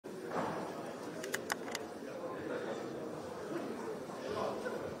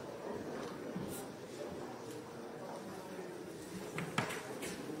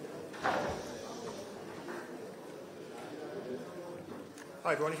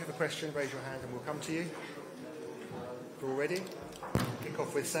Hi everyone, if you have a question, raise your hand and we'll come to you. If you're all ready, kick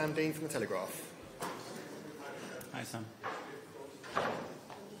off with Sam Dean from The Telegraph. Hi Sam.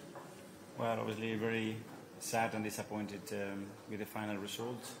 Well, obviously very sad and disappointed with the final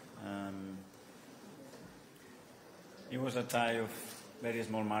result. It was a tie of very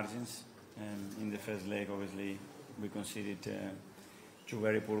small margins. In the first leg, obviously, we conceded two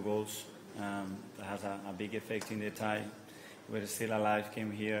very poor goals. That has a big effect in the tie. We're still alive,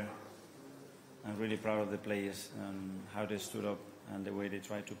 came here. I'm really proud of the players and how they stood up and the way they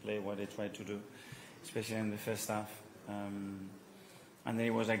tried to play, what they tried to do, especially in the first half. And then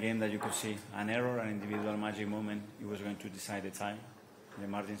it was a game that you could see an error, an individual magic moment. It was going to decide the tie. The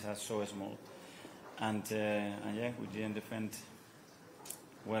margins are so small. And yeah, we didn't defend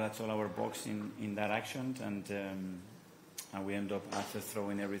well at all our box in that action. And we end up after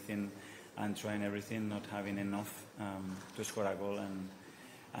throwing everything and trying everything, not having enough to score a goal and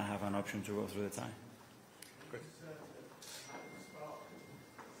have an option to go through the tie. Great.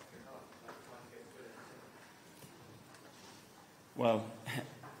 Well,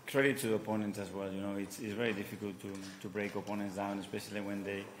 credit to the opponent as well. You know, it's very difficult to break opponents down, especially when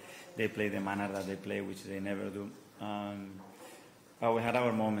they play the manner that they play, which they never do. But we had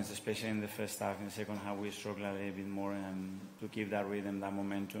our moments, especially in the first half. In the second half, we struggled a little bit more to keep that rhythm, that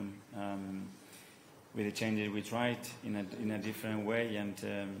momentum. With the changes we tried in a different way, and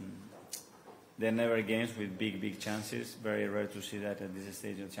they're never games with big chances. Very rare to see that at this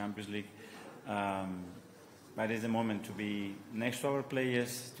stage of the Champions League. But it's the moment to be next to our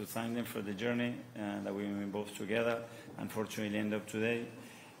players, to thank them for the journey that we've been both together. Unfortunately, end up today.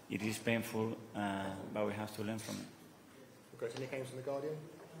 It is painful, but we have to learn from it. We'll go to Nick Ames from The Guardian.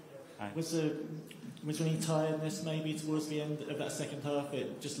 Hi. Was there any tiredness maybe towards the end of that second half?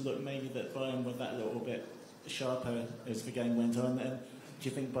 It just looked maybe that Bayern were that little bit sharper as the game went on. And do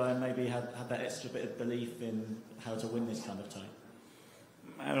you think Bayern maybe had that extra bit of belief in how to win this kind of tie?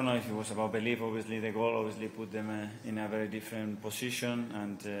 I don't know if it was about belief. Obviously, the goal obviously put them in a very different position,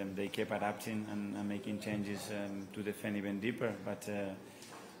 and they kept adapting and making changes to defend even deeper. But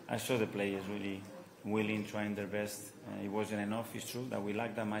I saw the players really willing, trying their best. It wasn't enough, it's true, that we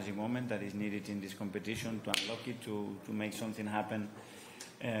lacked that magic moment that is needed in this competition to unlock it, to make something happen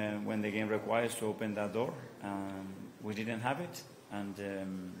when the game requires to open that door. We didn't have it, and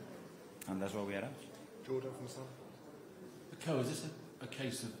that's why we are out. Jordan from Sun. Mikel, is this a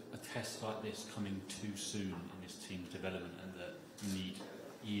case of a test like this coming too soon in this team's development, and that you need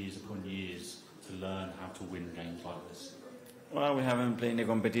years upon years to learn how to win games like this? Well, we haven't played in the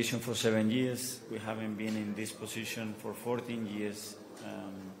competition for 7 years. We haven't been in this position for 14 years.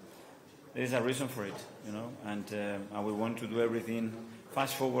 There is a reason for it, you know, and we want to do everything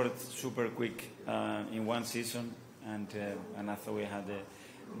fast forward, super quick in one season, and I thought we had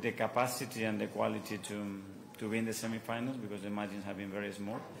the capacity and the quality to win the semi-finals because the margins have been very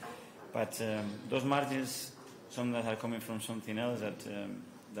small. But those margins, some that are coming from something else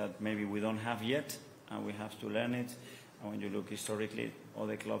that maybe we don't have yet, and we have to learn it. And when you look historically, all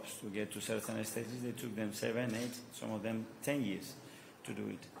the clubs to get to certain stages, they took them 7, 8, some of them 10 years to do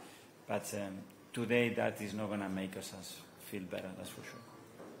it. But today, that is not going to make us feel better, that's for sure.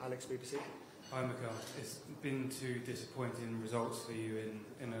 Alex, BBC. Hi, Mikel. It's been two disappointing results for you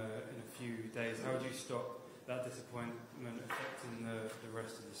in a few days. How do you stop that disappointment affecting the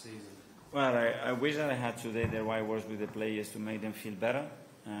rest of the season? Well, I wish that I had today the right words with the players to make them feel better.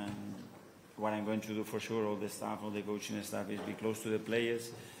 What I'm going to do for sure, all the staff, all the coaching staff, is be close to the players.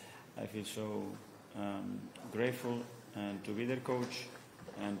 I feel so grateful to be their coach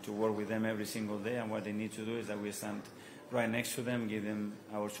and to work with them every single day. And what they need to do is that we stand right next to them, give them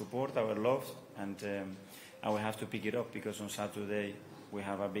our support, our love, and we have to pick it up because on Saturday we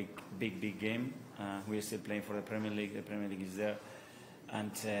have a big game. We are still playing for the Premier League. The Premier League is there,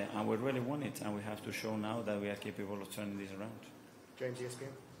 and we really want it. And we have to show now that we are capable of turning this around. James,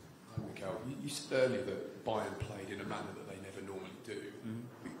 ESPN. Hi, Mikel. You said earlier that Bayern played in a manner that they never normally do.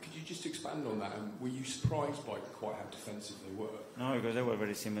 Mm-hmm. Could you just expand on that? And were you surprised by quite how defensive they were? No, because they were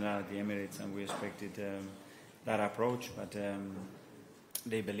very similar at the Emirates, and we expected that approach. But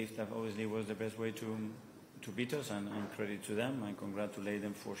they believed that obviously was the best way to beat us, and credit to them, and congratulate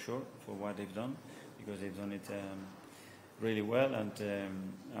them for sure for what they've done, because they've done it really well.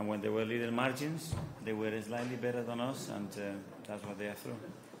 And when they were little margins, they were slightly better than us, and that's what they are through.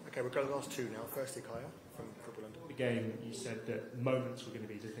 Okay, we'll go to the last two now. Firstly, Kaya from Football London. The game, you said that moments were going to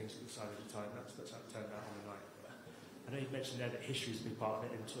be the things that decided the time. That's how it turned out on the night. I know you've mentioned there that history is a big part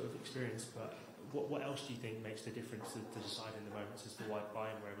of it and sort of experience, but what else do you think makes the difference to deciding the moments as to why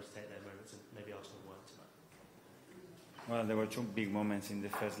Bayern were able to take their moments and maybe Arsenal weren't tonight? Well, there were two big moments in the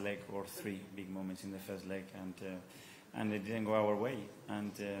first leg, or three big moments in the first leg, and it didn't go our way,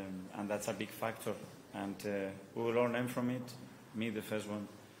 and that's a big factor, and we will all learn from it. Me, the first one,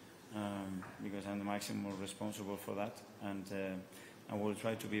 because I'm the maximum responsible for that, and we'll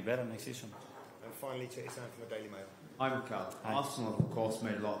try to be better next season. And finally, to Isan from the Daily Mail. Hi, Mikel. Arsenal, of course,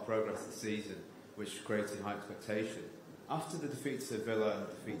 made a lot of progress this season, which created high expectation. After the defeat to Villa and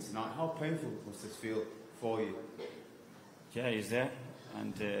defeat tonight, how painful must this feel for you? Yeah, he's there,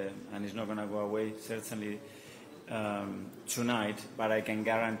 and he's not going to go away, certainly tonight, but I can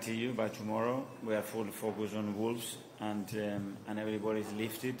guarantee you by tomorrow we are full focus on Wolves, and everybody's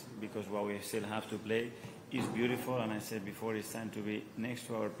lifted, because what we still have to play is beautiful, and I said before, it's time to be next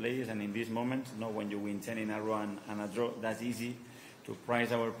to our players, and in this moment, not when you win 10 in a row and a draw, that's easy, to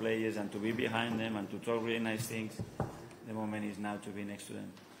praise our players and to be behind them and to talk really nice things. The moment is now to be next to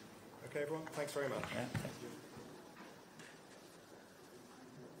them. Okay, everyone, thanks very much. Yeah, thank you.